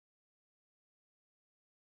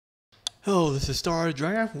Hello, this is Star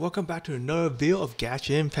Dragon. Welcome back to another video of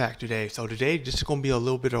Genshin Impact today. So today, this is going to be a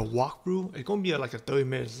little bit of a walkthrough. It's going to be like a 30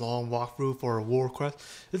 minutes long walkthrough for a world quest.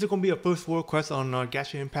 This is going to be a first world quest on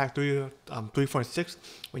Genshin Impact 3.6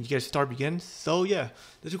 when you get start begins. So yeah,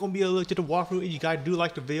 this is going to be a legit walkthrough. If you guys do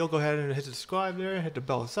like the video, go ahead and hit subscribe there, hit the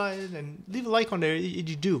bell beside it, and leave a like on there if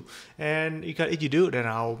you do. And if you do, then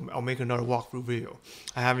I'll make another walkthrough video.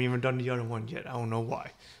 I haven't even done the other one yet. I don't know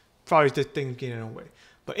why. Probably this thing's getting in the way.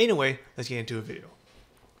 But anyway, let's get into the video.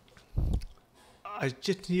 I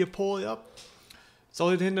just need to pull it up.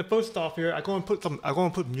 So then the first off here, I'm going to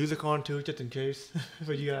put music on too, just in case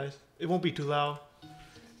for you guys. It won't be too loud.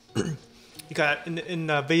 You got in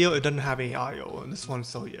the video, it doesn't have any audio in this one,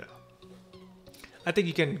 so yeah. I think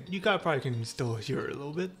you guys probably can still hear it a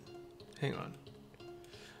little bit. Hang on.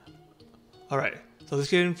 All right, so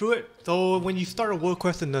let's get into it. So when you start a world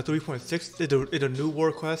quest in the 3.6, it's a new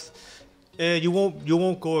world quest. You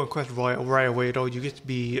won't go on quest right away though. You get to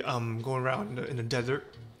be going around in the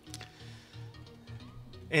desert,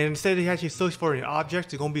 and instead of actually search for an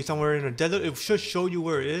object, it's gonna be somewhere in the desert. It should show you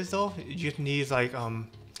where it is though. You just need you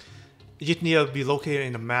just need to be located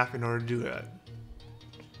in the map in order to do that.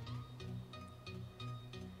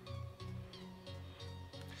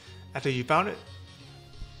 After you found it,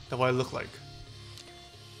 that's what it looked like.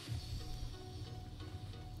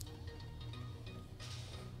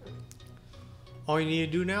 All you need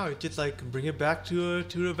to do now is just bring it back to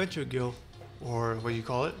the Adventure Guild, or what do you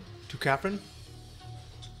call it, to Khvareana.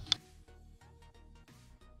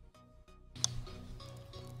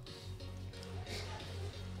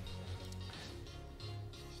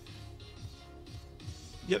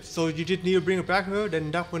 Yep, so you just need to bring it back to her,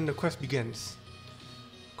 then that's when the quest begins.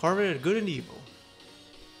 Khvareana, good and evil.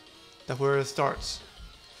 That's where it starts.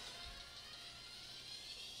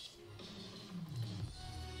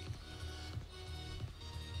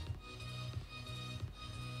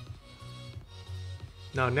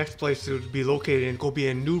 Now, next place to be located in will be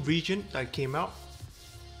a new region that came out.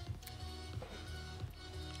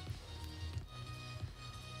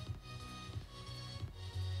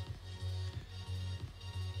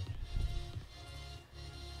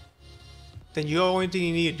 Then the only thing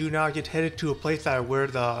you need to do now is get headed to a place where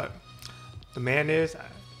the man is.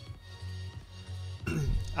 I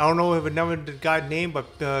don't know if it never the guy's name,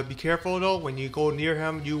 but be careful though. When you go near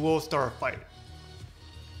him, you will start a fight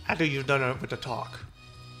after you've done it with the talk.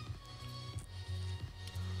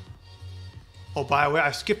 Oh, by the way,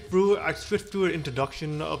 I skipped through an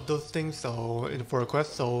introduction of those things, so for a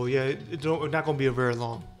quest. So yeah, it's not gonna be a very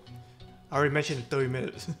long. I already mentioned it 30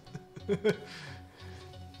 minutes.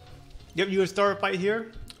 Yep, you will start a fight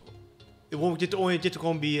here. It won't just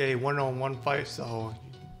gonna be a one-on-one fight, so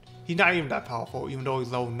he's not even that powerful, even though he's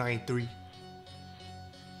level 93.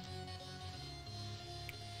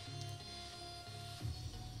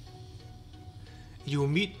 You will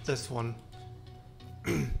meet this one.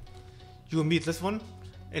 You will meet this one,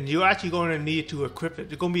 and you're actually going to need to equip it.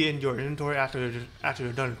 It's going to be in your inventory after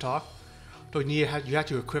you're done the talk. So you have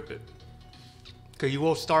to equip it, because you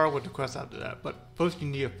will start with the quest after that. But first you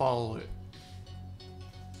need to follow it.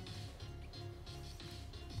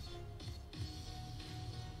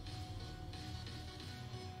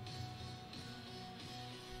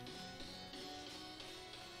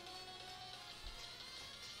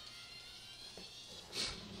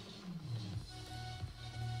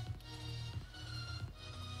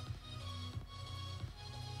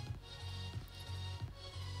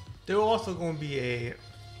 There will also going to be a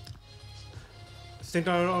thing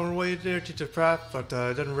on the way there to the prep, but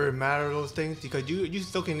it doesn't really matter those things because you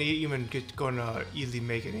still can even gonna easily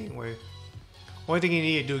make it anyway. Only thing you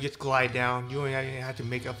need to do is just glide down. You don't even have to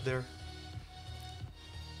make up there.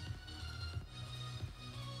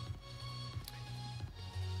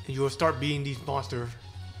 And you will start beating these monsters.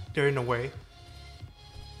 They're in the way.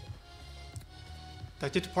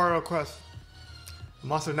 That's just part of the quest. The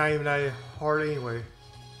monster's not even that hard anyway.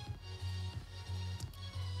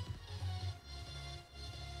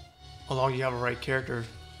 As long as you have a right character.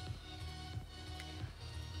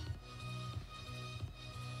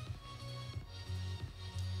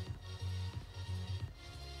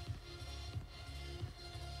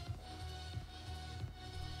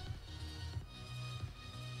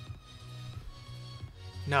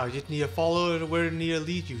 Now you just need to follow it where it needs to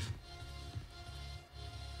lead you.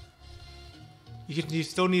 You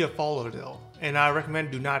still need to follow it though. And I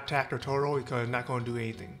recommend do not attack the turtle because it's not going to do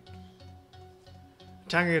anything.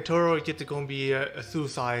 Attacking a turtle is just going to be a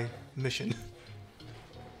suicide mission.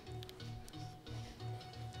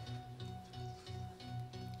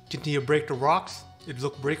 You need to break the rocks. It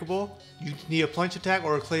looks breakable. You need a plunge attack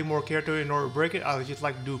or a claymore character in order to break it. I would just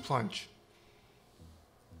like to do plunge.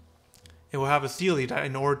 it will have a sealing that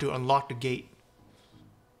in order to unlock the gate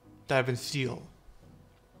that have been sealed.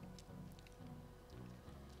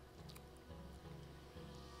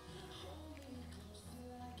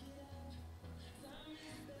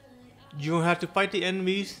 You don't have to fight the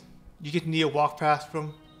enemies. You just need to walk past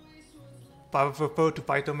them. But I would prefer to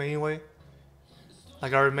fight them anyway.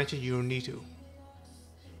 Like I already mentioned, you don't need to.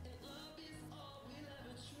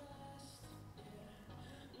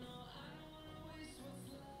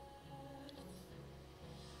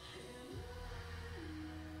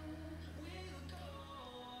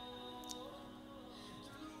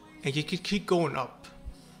 And you can keep going up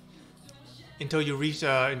until you reach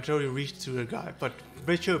to the guy. But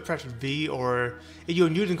make sure to press V, or if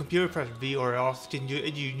you're using computer, press V, or else if you're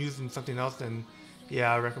using something else, then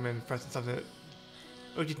yeah, I recommend pressing something.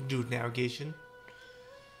 Or you can do navigation.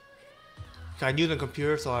 I'm using a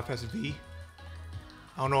computer, so I press V.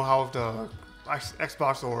 I don't know how the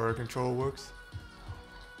Xbox or controller works.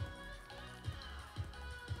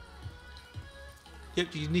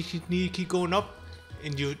 Yep, you need to keep going up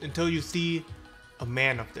until you see a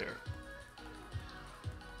man up there.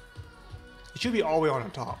 It should be all the way on the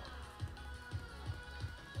top.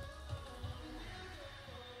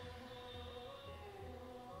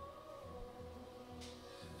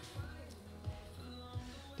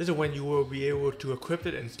 This is when you will be able to equip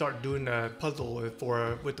it and start doing a puzzle with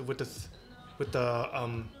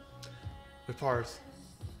parts.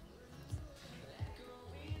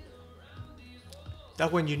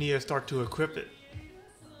 That's when you need to start to equip it.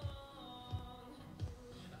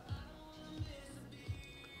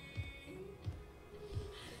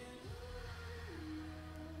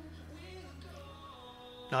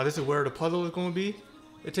 Now this is where the puzzle is going to be.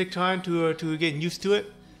 It takes time to get used to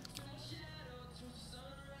it,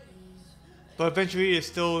 but eventually it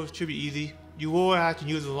still should be easy. You will have to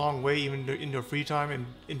use it a long way, even in your free time, and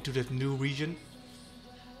into this new region.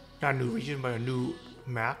 Not a new region, but a new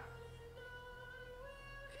map.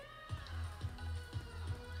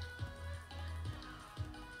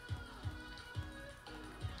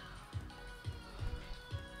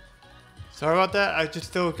 Sorry about that. I just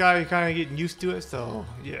still kind of getting used to it, so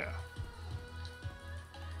yeah.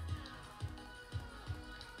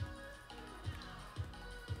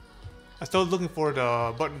 I'm still looking for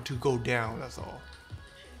the button to go down, that's all.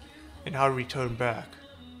 And how to return back.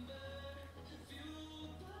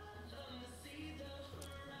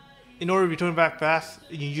 In order to return back fast,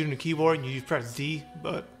 you're using the keyboard and you press Z,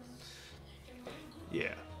 but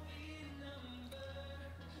yeah.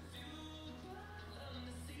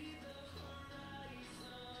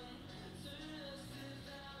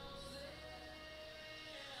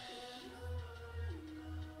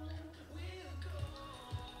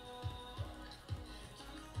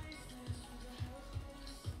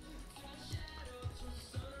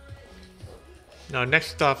 Now next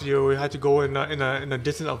stop, you have to go in a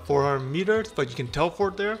distance of 400 meters, but you can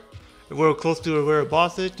teleport there. We're close to where the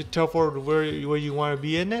boss is, to teleport where you want to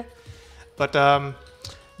be in there. But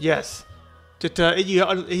yes, if you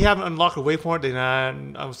haven't unlocked a waypoint, then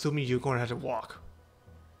I'm assuming you're going to have to walk.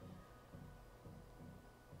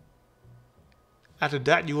 After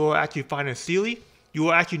that, you will actually find a Sealy. You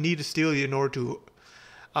will actually need a Sealy in order to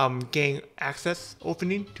gain access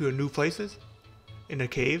opening to new places in a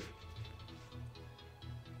cave.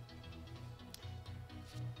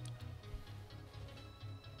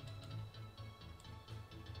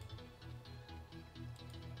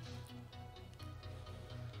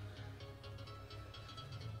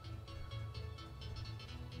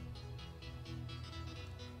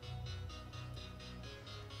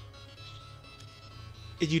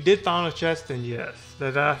 If you did found a chest, then yes,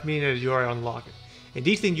 that means that you already unlocked it. And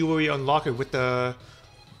these things you already unlock it with the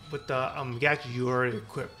gadget you already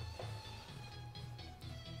equipped.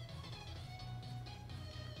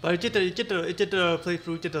 But it's just a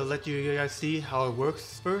playthrough just to let you guys see how it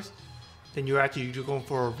works first. Then you're going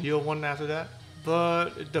for a real one after that.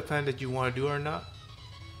 But it depends if you want to do it or not.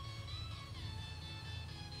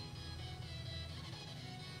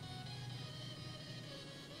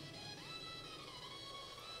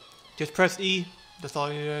 Just press E. That's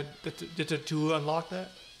all you need to unlock that.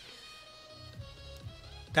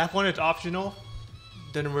 That one is optional.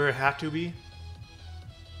 Doesn't really have to be.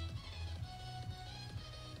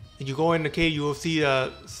 And you go in the cave, you will see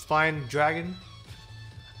a spine dragon.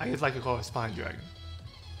 I just like to call it a spine dragon.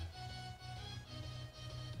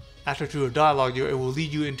 After through a dialogue, it will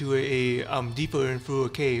lead you into a deeper and through a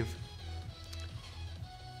cave.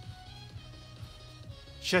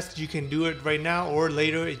 Just you can do it right now or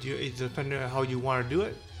later. It depends on how you want to do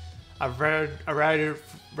it. I'd rather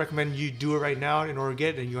recommend you do it right now in order to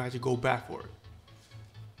get it, and you have to go back for it.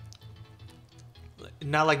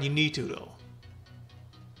 Not like you need to though.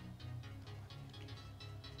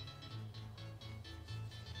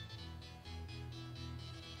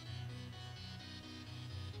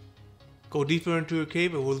 Go deeper into a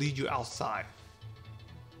cave and we'll lead you outside.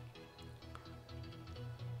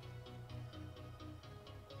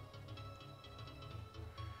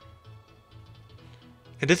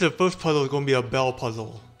 And this is the first puzzle, is going to be a bell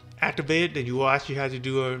puzzle. Activate it, then you will actually have to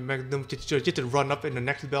do a mechanism just to run up in the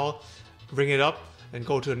next bell, ring it up, and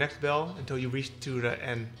go to the next bell until you reach to the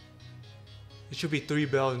end. It should be 3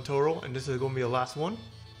 bells in total, and this is going to be the last one.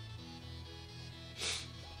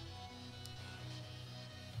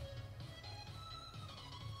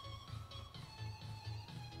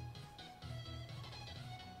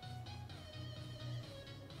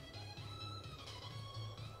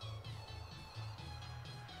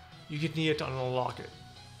 You just need to unlock it.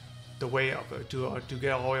 The way up to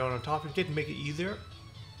get all the way on the top. You can make it easier.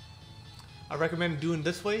 I recommend doing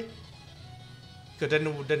this way, because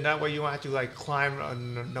then that way you don't have to like climb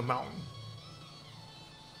the mountain,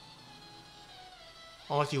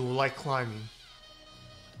 unless you like climbing.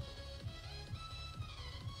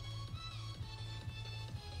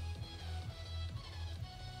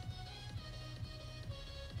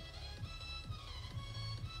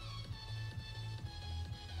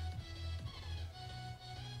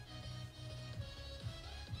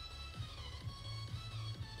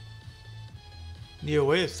 Near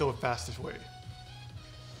way is still the fastest way.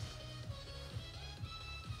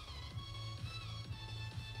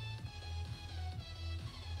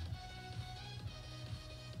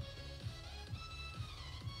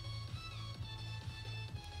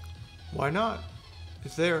 Why not?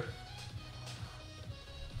 It's there.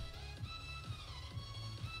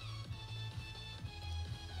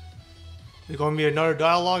 There's going to be another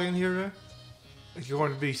dialogue in here. You're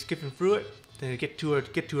going to be skipping through it. Then you get to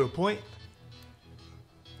a point.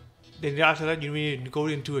 Then after that, you need to go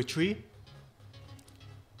into a tree.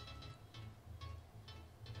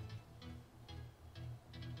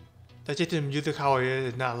 That's just the music how it is.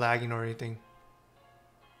 It's not lagging or anything.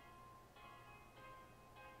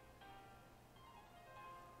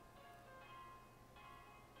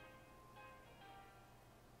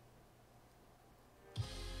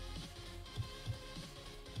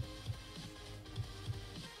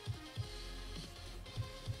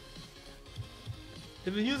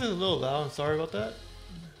 If the music's a little loud, I'm sorry about that.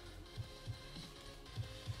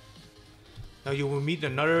 Now you will meet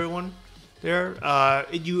another one there.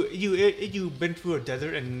 If you've been through a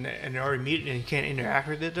desert and already meet it and you can't interact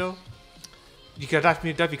with it though, that's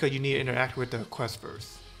because you need to interact with the quest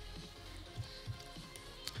first.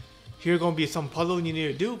 Here gonna be some puzzle you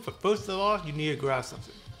need to do, but first of all, you need to grab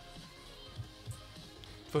something.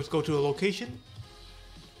 First, go to a location.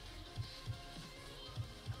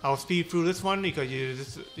 I'll speed through this one because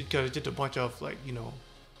it's just a bunch of like, you know.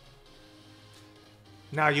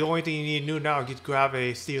 Now the only thing you need to do now is just grab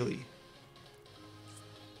a Sealy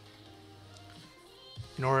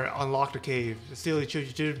in order to unlock the cave. The Sealy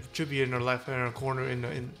should be in the left hand corner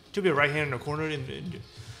should be right hand in the corner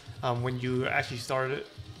when you actually started it,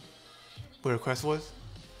 where the quest was.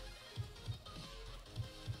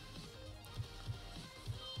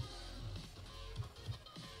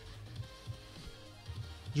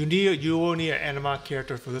 You will need an anima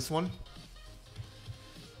character for this one,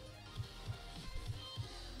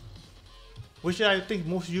 which I think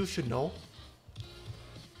most of you should know.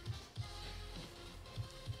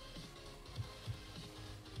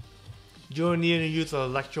 You don't need to use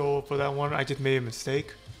Electro for that one. I just made a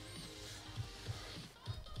mistake.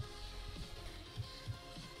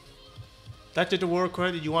 That's just the word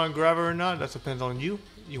credit. You want to grab it or not? That depends on you.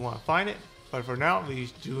 You want to find it, but for now, we're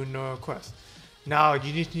doing the quest. Now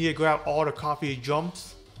you need to grab all the copy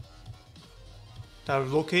jumps that are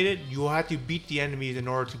located. You will have to beat the enemies in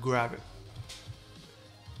order to grab it.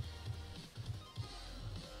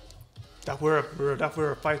 That's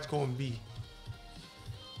where a fight's going to be.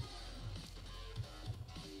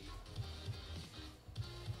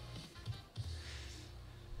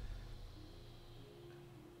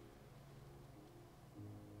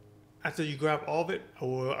 After you grab all of it, I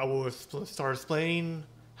will start explaining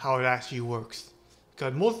how it actually works.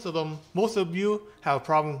 Because most of you have a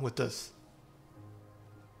problem with this.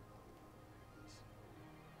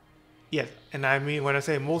 Yes, and I mean, when I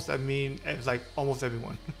say most, I mean it's like almost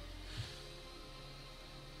everyone.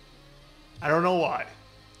 I don't know why.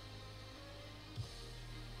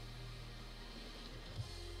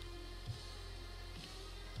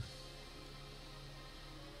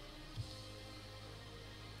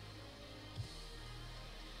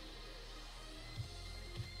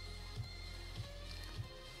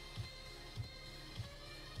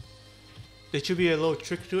 there should be a little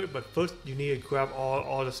trick to it, but first you need to grab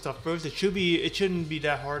all the stuff first. It shouldn't be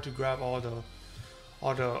that hard to grab all the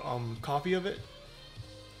copy of it.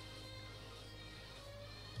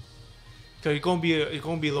 So it's gonna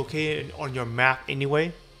be located on your map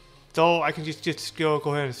anyway. So I can just go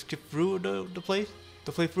ahead and skip through the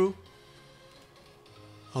playthrough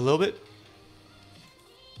a little bit.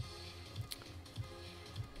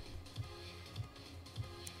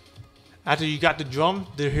 After you got the drum,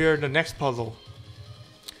 here's the next puzzle.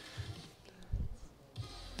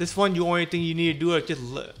 This one, the only thing you need to do is just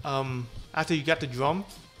after you got the drum,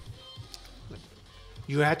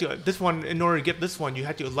 you have to in order to get this one, you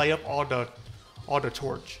have to light up all the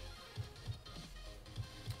torch.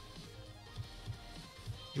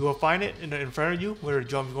 You will find it in front of you where the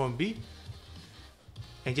drum's going to be,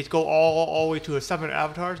 and just go all the way to the 7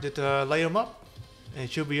 avatars. Just light them up, and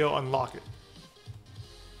it should be able to unlock it.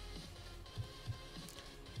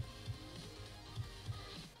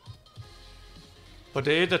 But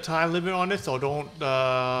there is a time limit on it, so don't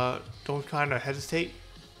kind of hesitate.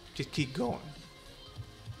 Just keep going.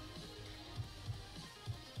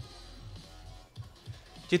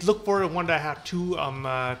 Just look for the one that have two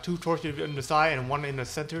torches on the side and one in the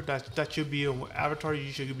center. That should be an avatar you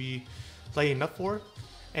should be lighting up for,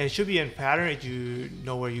 and it should be in pattern if you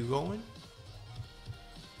know where you're going.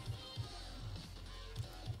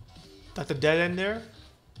 That's a dead end there.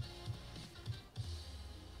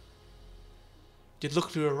 Just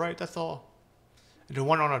look to the right. That's all. And the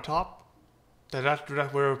one on the top,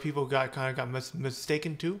 that's where people kind of got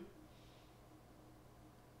mistaken too.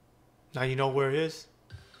 Now you know where it is.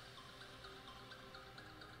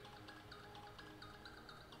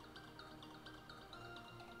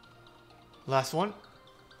 Last one.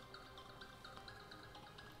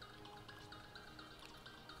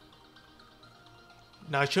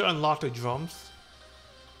 Now I should unlock the drums,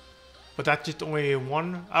 but that's just only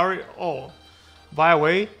one. I already. Oh, by the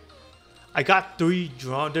way, I got 3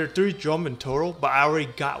 drum. There are 3 drum in total, but I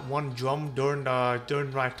already got 1 drum during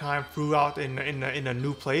my time throughout in a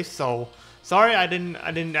new place. So sorry, I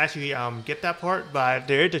didn't actually get that part. But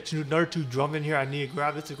there is another 2 drum in here. I need to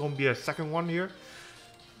grab. This is going to be a second one here.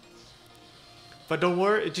 But don't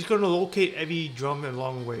worry, it's just going to locate every drum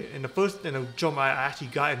along the way. And the drum I actually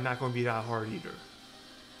got is not going to be that hard either.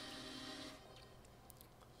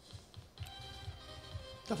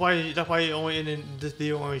 That's why only in this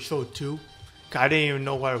video only showed 2. 'Cause I didn't even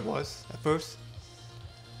know what it was at first.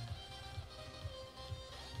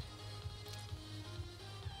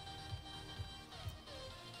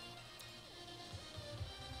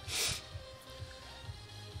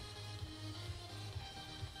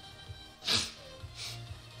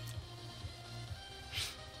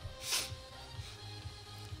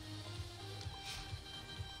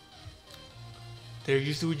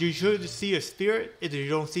 You should see a spirit. If you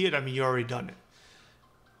don't see it, I mean you already done it.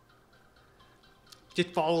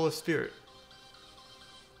 Just follow the spirit.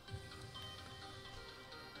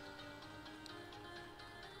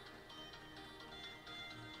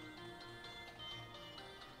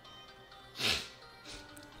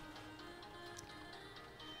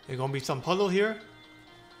 There's gonna be some puzzle here.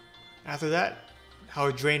 After that, how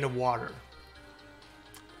to drain the water.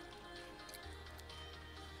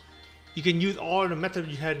 You can use all the methods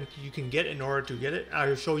you can get in order to get it.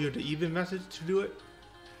 I'll show you the even method to do it.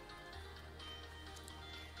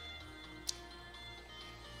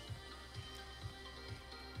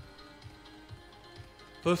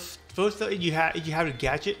 First you have the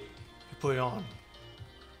gadget, you put it on.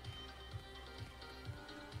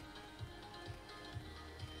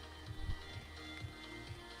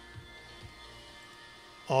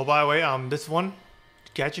 Oh, by the way, this one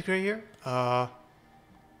gadget right here,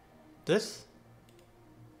 this.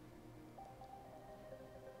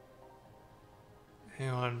 Hang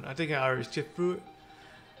on, I think I already skipped through it.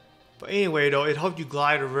 But anyway, though, it helps you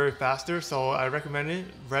glide very faster, so I recommend it.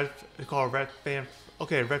 It's called Red Fan.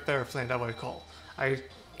 Okay, Red Fire Flame. That's what it's called. I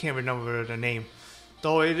can't remember the name.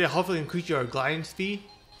 Though it hopefully increase your gliding speed.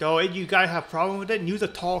 Though if you guys have problem with it, use a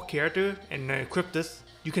tall character and equip this.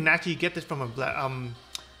 You can actually get this from a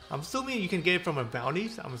I'm assuming you can get it from a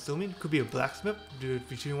bounties. I'm assuming it could be a blacksmith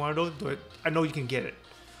between one of those, but I know you can get it.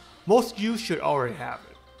 Most of you should already have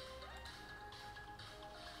it.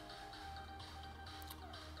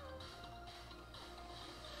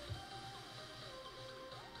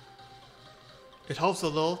 It helps a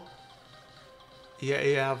little. Yeah,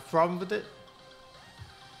 you have a problem with it?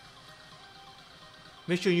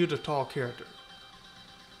 Make sure you use a tall character.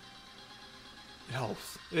 It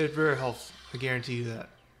helps. It very helps. I guarantee you that.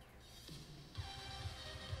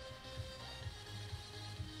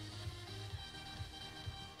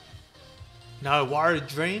 Now a water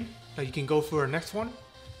drain. Now you can go for the next one.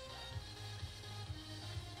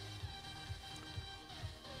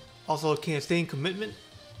 Also, can sustain commitment.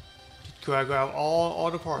 Just grab all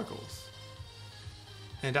the particles.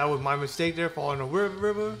 And that was my mistake there, falling in the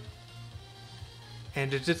river.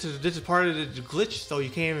 And this is part of the glitch, so you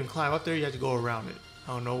can't even climb up there. You have to go around it.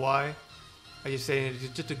 I don't know why. I just saying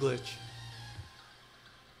it's just a glitch.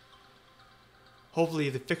 Hopefully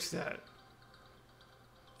they fix that.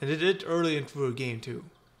 And it did early into the game too.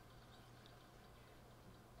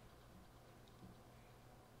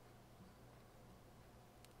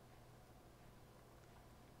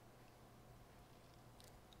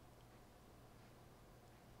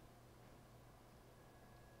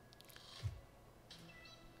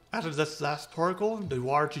 After this last particle, the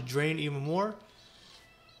water to drain even more.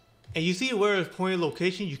 And you see where it's pointed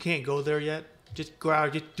location, you can't go there yet. Just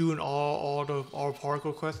doing all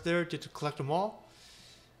particle quests there just to collect them all.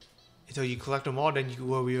 Until you collect them all, then you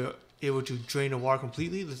will be able to drain the water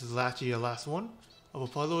completely. This is actually the last one of a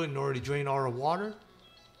puzzle in order to drain all the water.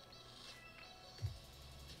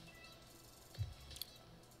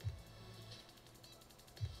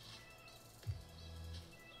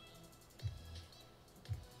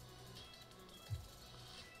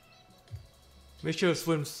 Make sure to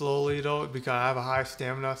swim slowly though, because I have a high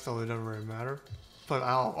stamina, so it doesn't really matter. But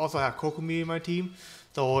I also have Kokomi in my team,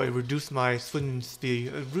 so it reduced my swimming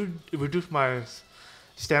speed. It reduced my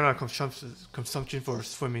stamina consumption for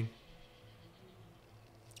swimming.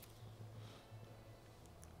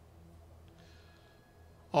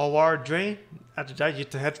 All water drain. After that, you have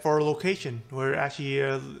to head for a location where it actually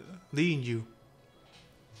leading you.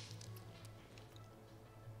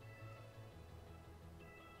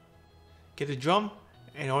 Get the drum,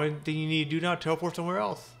 and the only thing you need to do now is teleport somewhere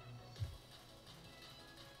else.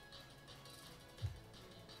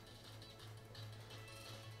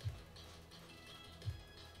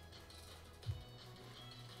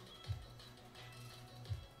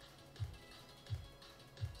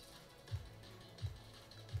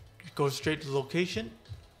 Go straight to the location.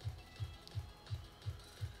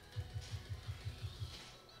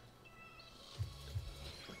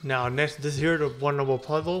 Now next, this here is one level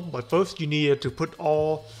puzzle, but first you need to put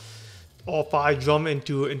all 5 drum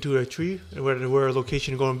into a tree where the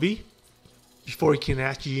location is going to be before you can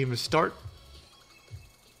actually even start.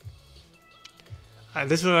 And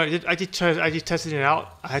this one I just tested it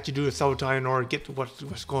out. I had to do it several times in order to get to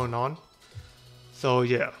what's going on. So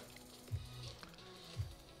yeah,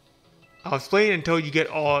 I'll explain until I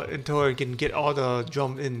can get all the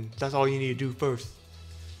drum in. That's all you need to do first.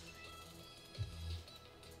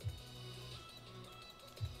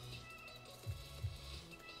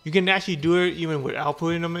 You can actually do it even without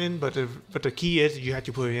putting them in, but the key is you have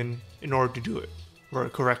to put it in order to do it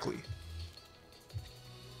correctly.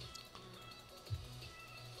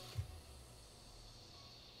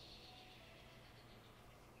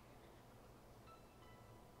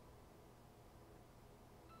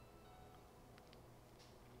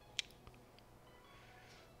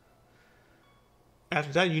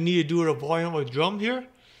 After that, you need to do a volume of drum here.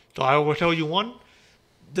 So I will tell you one.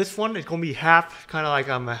 This one is going to be half, kind of like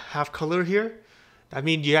a half color here. That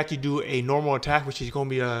means you have to do a normal attack, which is going to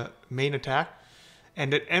be a main attack.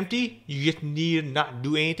 And then empty, you just need to not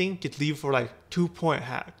do anything. Just leave for like 2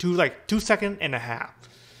 seconds and a half.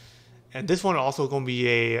 And this one also going to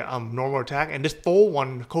be a normal attack. And this full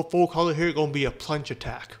color here is going to be a plunge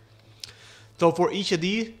attack. So for each of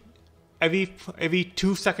these, every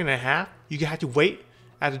 2 seconds and a half, you have to wait.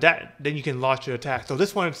 After that, then you can launch your attack. So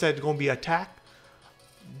this one instead is going to be attack,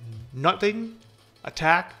 nothing,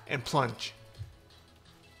 attack, and plunge.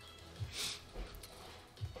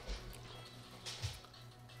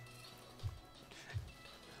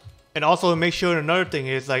 And also make sure another thing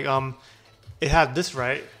is like it has this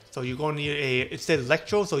right. So you're going to need it says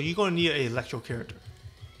electro, so you're going to need an electro character.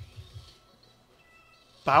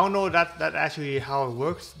 But I don't know that actually how it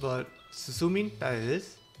works, but assuming that it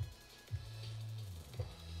is.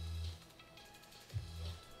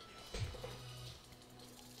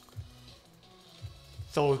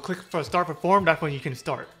 So click for start perform, that's when you can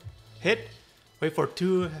start. Hit, wait for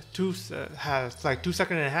 2 seconds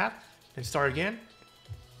and a half, then start again.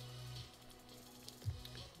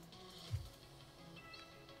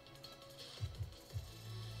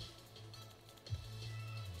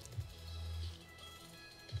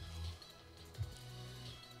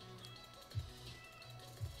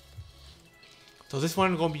 So this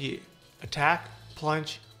one is going to be attack,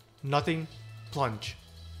 plunge, nothing, plunge.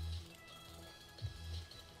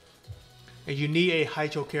 And you need a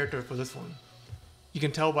Hydro character for this one. You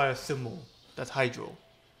can tell by a symbol. That's Hydro.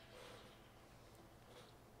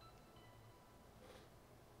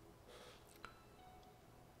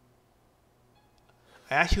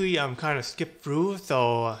 Actually, I'm kind of skipped through,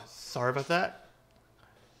 so sorry about that.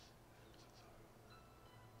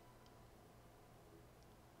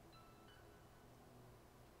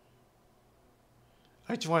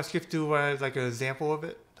 I just want to skip through like an example of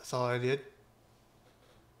it. That's all I did.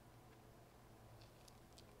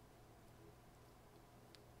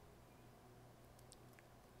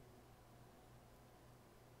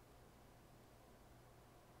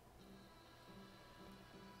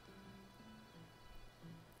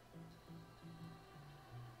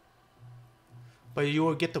 But you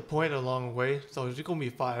will get the point along the way. So there's gonna be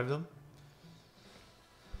 5 of them.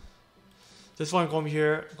 This one gonna be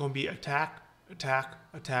here, gonna be attack, attack,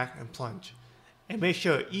 attack, and plunge. And make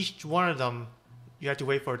sure each one of them you have to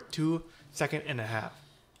wait for 2 seconds and a half.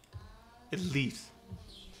 At least.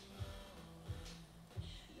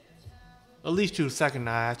 At least 2 seconds,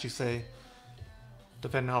 I actually say.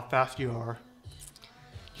 Depending on how fast you are.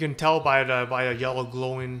 You can tell by the yellow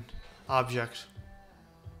glowing object.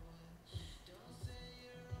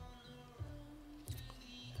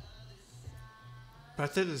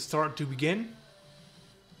 Press it and start to begin.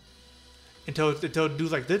 Until it do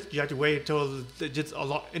like this, you have to wait until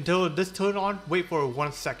until this turn on. Wait for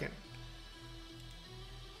 1 second.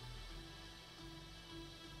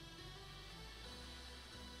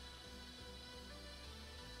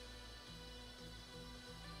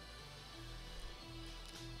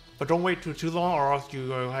 But don't wait too long, or else you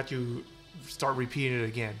have to start repeating it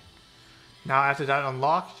again. Now after that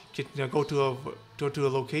unlocked, go to a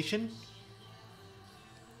location.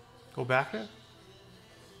 Go back there.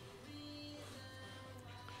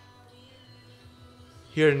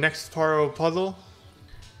 Here, next part of the puzzle.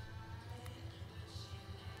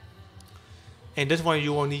 And this one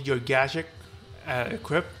you will need your gadget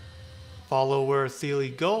equipped. Follow where Sealy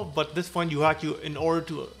go. But this one you have to, in order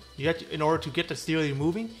to get the Sealy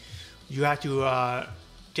moving, you have to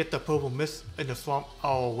get the purple mist in the swamp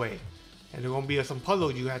all the way. And there's gonna be some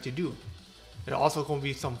puzzle you have to do. There's also gonna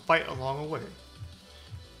be some fight along the way.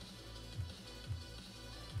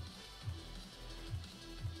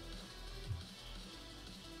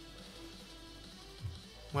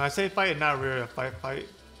 When I say fight, it's not really a fight.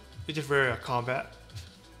 It's just really a combat.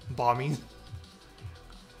 Bombing.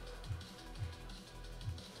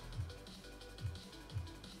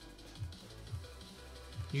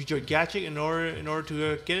 Use your gadget in order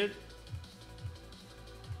to get it.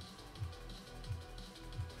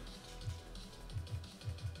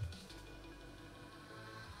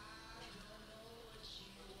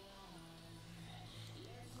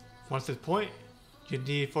 Once this point, you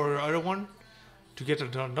need for the other one to get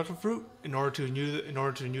another fruit in order to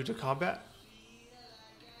use the combat.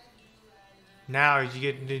 Now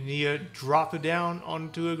you need to drop it down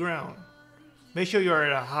onto the ground. Make sure you're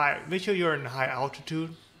in a high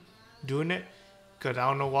altitude doing it, because I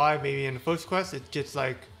don't know why. Maybe in the first quest it's just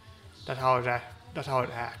like that's how it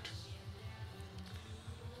acts.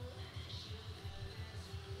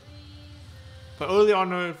 But early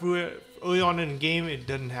on in the game it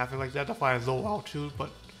doesn't happen like that. That's why it's low altitude.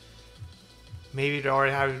 But maybe they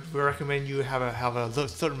already recommend you have a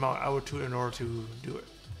certain amount of altitude in order to do it.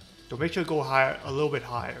 So make sure to go higher, a little bit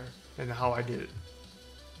higher than how I did it.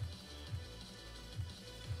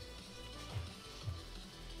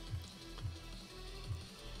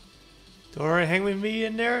 So alright, hang with me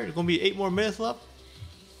in there. There's gonna be 8 more minutes left.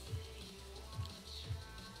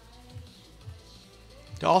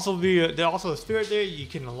 There's also a spirit there. You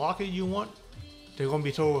can unlock it if you want. There's gonna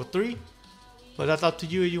be a total of 3. But that's up to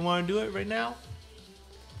you if you want to do it right now.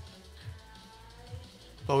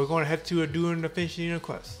 But we're going to head to doing the finishing the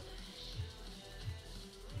quest.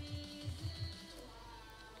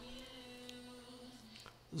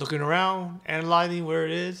 Looking around, analyzing where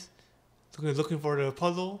it is. Looking for the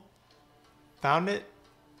puzzle. Found it.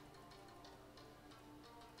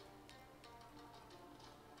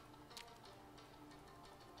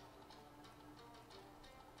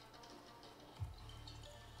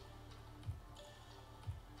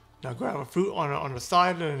 Now grab a fruit on the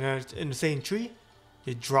side and in the same tree.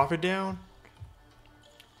 You drop it down.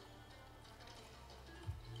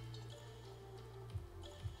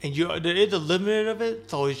 And there is a limit of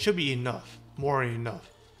it, so it should be enough. More than enough.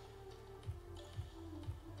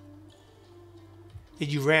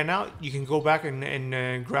 If you ran out, you can go back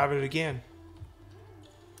and grab it again.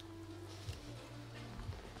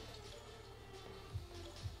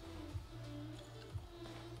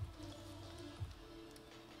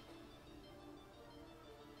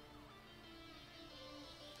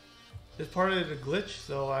 It's part of the glitch,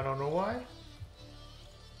 so I don't know why.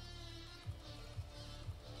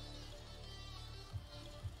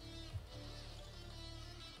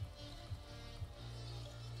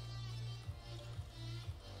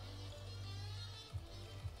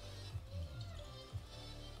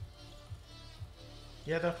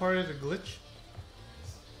 Yeah, that part is a glitch.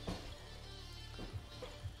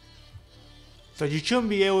 So you shouldn't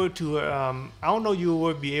be able to, I don't know you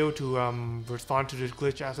would be able to respond to this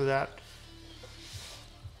glitch after that.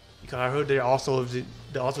 Because I heard they also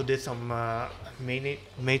did some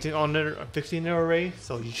maintenance on their fixing their array,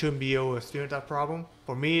 so you shouldn't be able to experience that problem.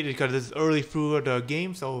 For me, because it's early through the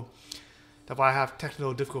game, so that's why I have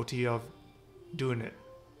technical difficulty of doing it.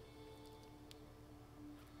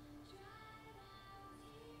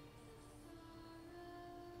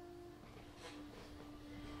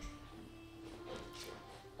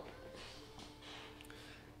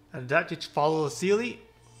 And that just follow the Sealy.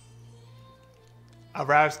 I'd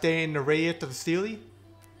rather stay in the radius of the Sealy.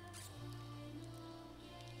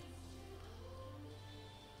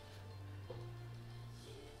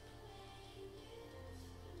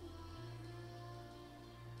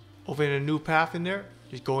 Open a new path in there.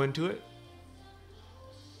 Just go into it.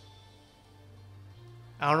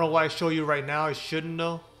 I don't know why I show you right now. I shouldn't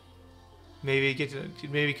though. Maybe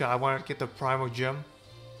because I want to get the primal gem.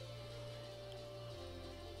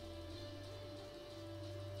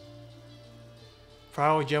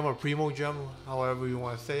 Primal gem or primo gem, however you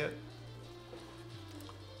want to say it.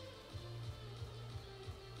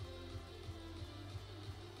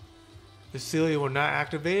 The Sealy will not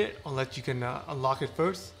activate it unless you can unlock it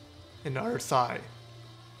first in the other side.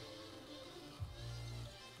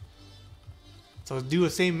 So do the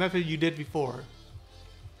same method you did before.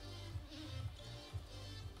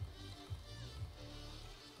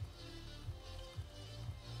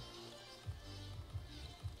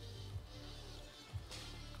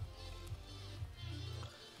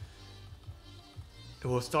 It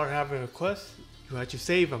will start having a quest. You have to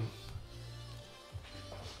save them.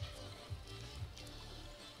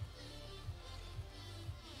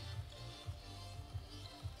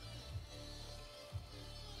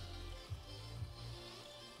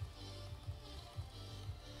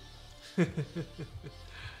 I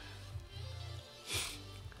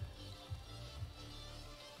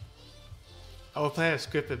was planning to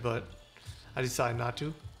script it, but I decided not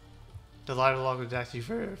to. The dialogue is actually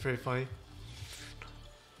very, very funny.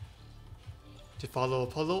 To follow a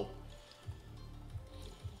puzzle.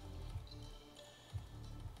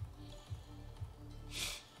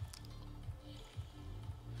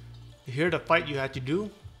 Here's the fight you have to do.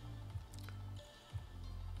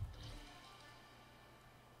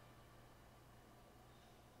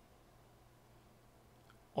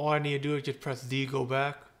 All I need to do is just press D, go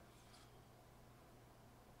back.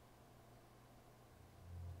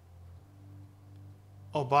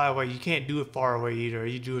 Oh, by the way, you can't do it far away either.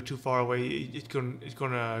 You do it too far away, it's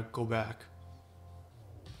gonna go back.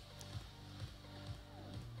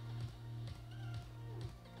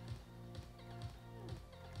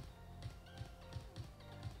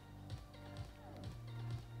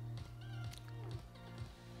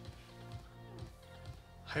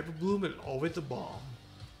 Hyper Bloom is always a bomb.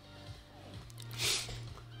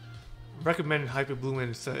 Recommend Hyper Bloom in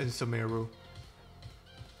Sumeru.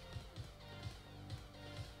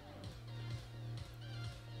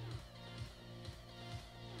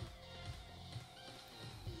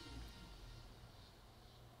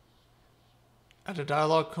 As the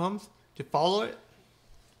dialogue comes, to follow it.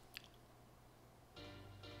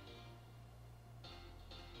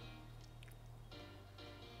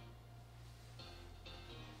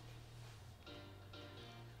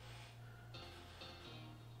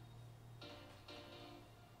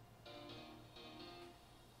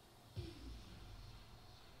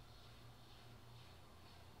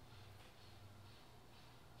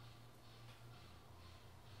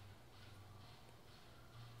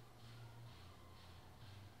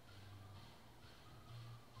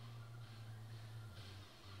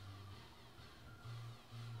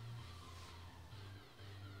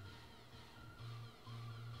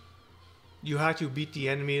 You have to beat the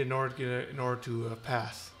enemy in order to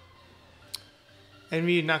pass.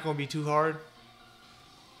 Enemy is not going to be too hard.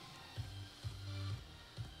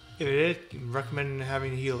 If it is, I recommend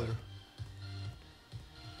having a healer.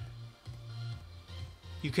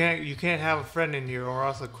 You can't have a friend in here, or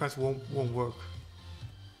else the quest won't work.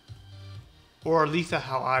 Or at least that's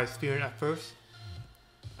how I experienced at first.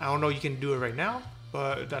 I don't know you can do it right now,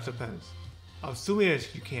 but that depends. I'm assuming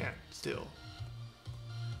you can't still.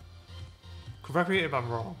 Correct me if I'm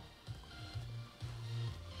wrong.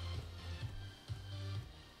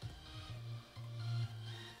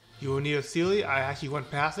 You will need a Sealy. I actually went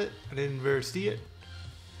past it. I didn't really see it.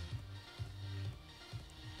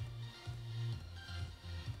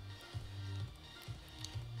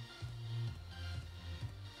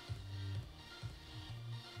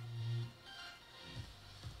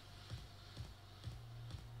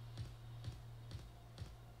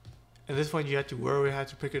 And this one you have to worry how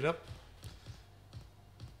to pick it up.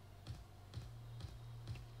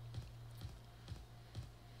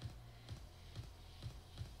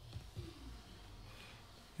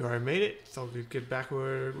 You already made it, so we get back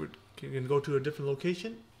where we can go to a different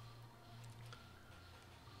location.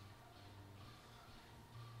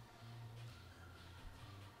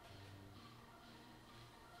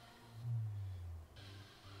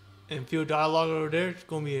 And field dialogue over there, it's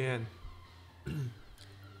gonna be an end.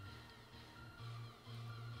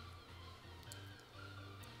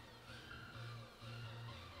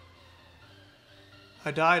 I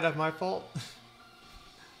died, that's my fault.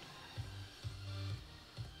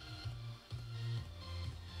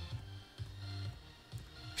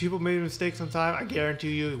 People made a mistake sometimes. I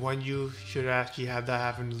guarantee you, one you should actually have that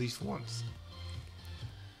happen at least once.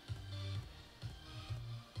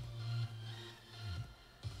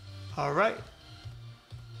 Alright.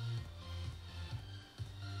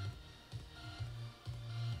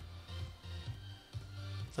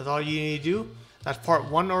 That's all you need to do. That's part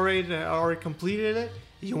 1 already. I already completed it.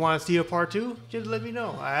 If you want to see a part 2, just let me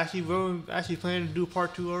know. I actually plan to do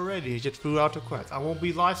part 2 already. Just threw out the quest. I won't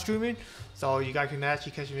be live streaming, so you guys can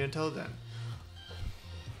actually catch me until then.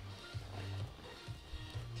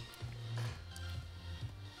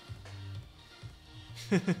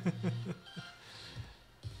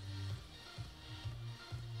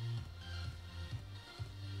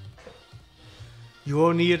 You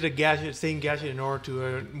will need the gadget, same gadget, in order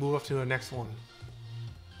to move up to the next one.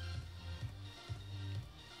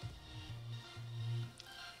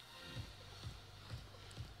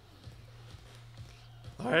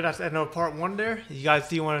 Alright, that's the end of part 1 there. You guys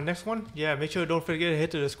see you on the next one? Yeah, make sure don't forget to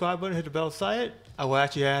hit the subscribe button, hit the bell beside it. I will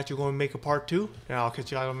actually go and make a part 2. And I'll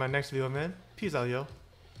catch you guys on my next video, man. Peace out, yo.